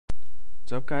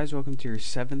What's up, guys? Welcome to your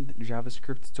 7th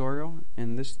JavaScript tutorial.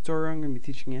 In this tutorial I'm going to be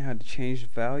teaching you how to change the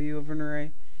value of an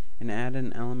array and add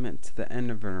an element to the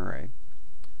end of an array.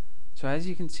 So as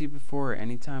you can see before,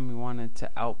 anytime we wanted to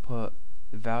output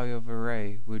the value of an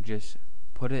array, we would just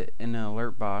put it in an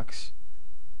alert box,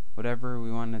 whatever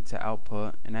we wanted to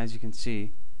output, and as you can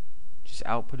see, just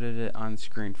outputted it on the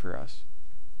screen for us.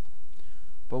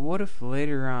 But what if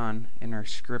later on in our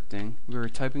scripting we were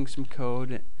typing some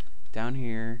code down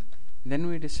here, and then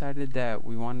we decided that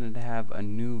we wanted to have a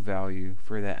new value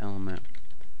for that element?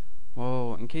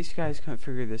 Well, in case you guys can't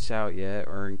figure this out yet,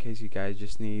 or in case you guys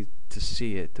just need to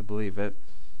see it to believe it,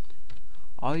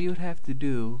 all you would have to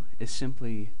do is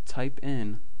simply type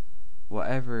in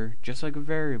whatever, just like a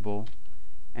variable,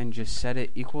 and just set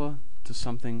it equal to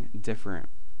something different.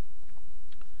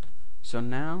 So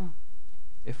now,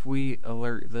 if we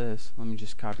alert this, let me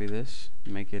just copy this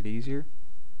and make it easier.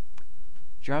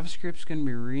 JavaScript's going to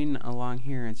be reading along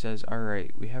here and says,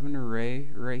 alright, we have an array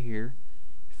right here.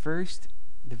 First,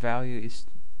 the value is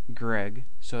Greg,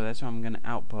 so that's what I'm going to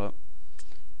output.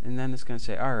 And then it's going to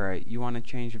say, alright, you want to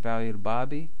change the value to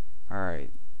Bobby?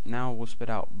 Alright, now we'll spit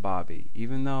out Bobby,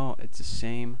 even though it's the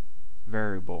same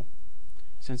variable.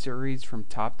 Since it reads from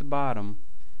top to bottom,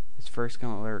 it's first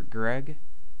going to alert Greg,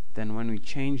 then when we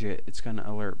change it, it's going to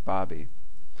alert Bobby.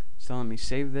 So let me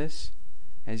save this.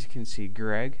 As you can see,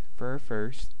 Greg for our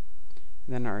first,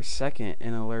 and then our second,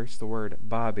 and alerts the word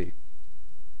Bobby.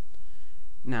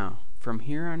 Now, from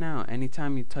here on out,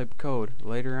 anytime you type code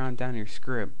later on down your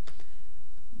script,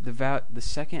 the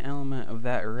second element of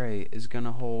that array is going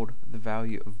to hold the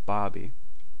value of Bobby.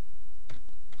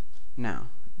 Now,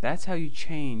 that's how you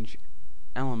change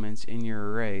elements in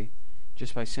your array,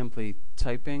 just by simply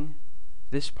typing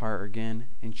this part again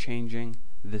and changing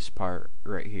this part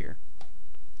right here.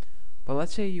 But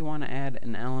let's say you want to add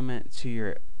an element to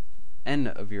your end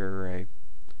of your array.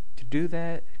 To do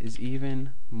that is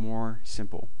even more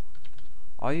simple.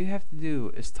 All you have to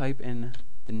do is type in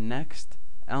the next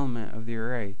element of the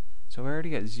array. So we already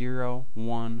got 0,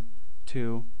 1,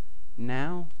 2.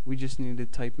 Now we just need to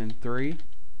type in 3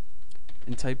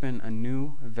 and type in a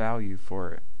new value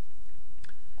for it.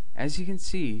 As you can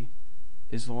see,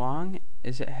 as long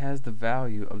as it has the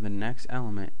value of the next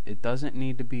element, it doesn't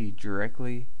need to be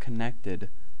directly connected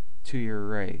to your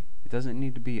array. It doesn't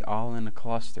need to be all in a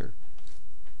cluster.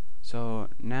 So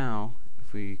now,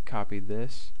 if we copy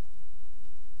this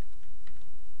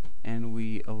and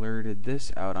we alerted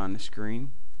this out on the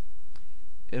screen,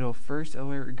 it'll first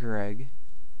alert Greg,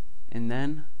 and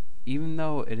then, even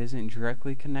though it isn't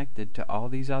directly connected to all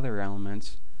these other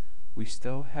elements, we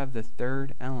still have the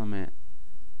third element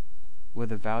with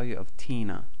a value of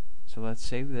Tina. So let's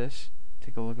save this,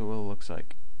 take a look at what it looks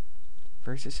like.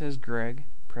 First it says Greg,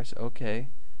 press OK,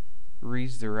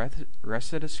 reads the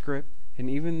rest of the script, and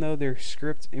even though there's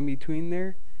script in between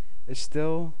there, it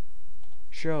still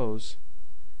shows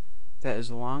that as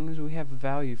long as we have a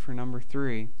value for number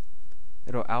 3,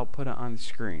 it'll output it on the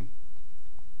screen.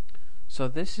 So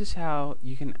this is how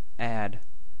you can add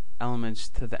elements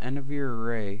to the end of your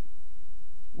array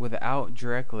without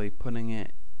directly putting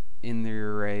it in the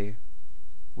array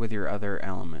with your other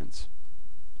elements.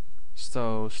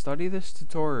 So study this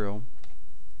tutorial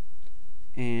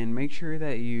and make sure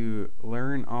that you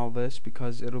learn all this,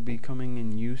 because it'll be coming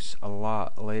in use a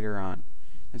lot later on.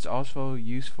 It's also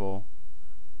useful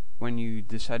when you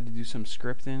decide to do some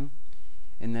scripting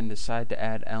and then decide to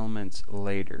add elements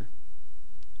later.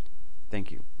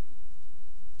 Thank you.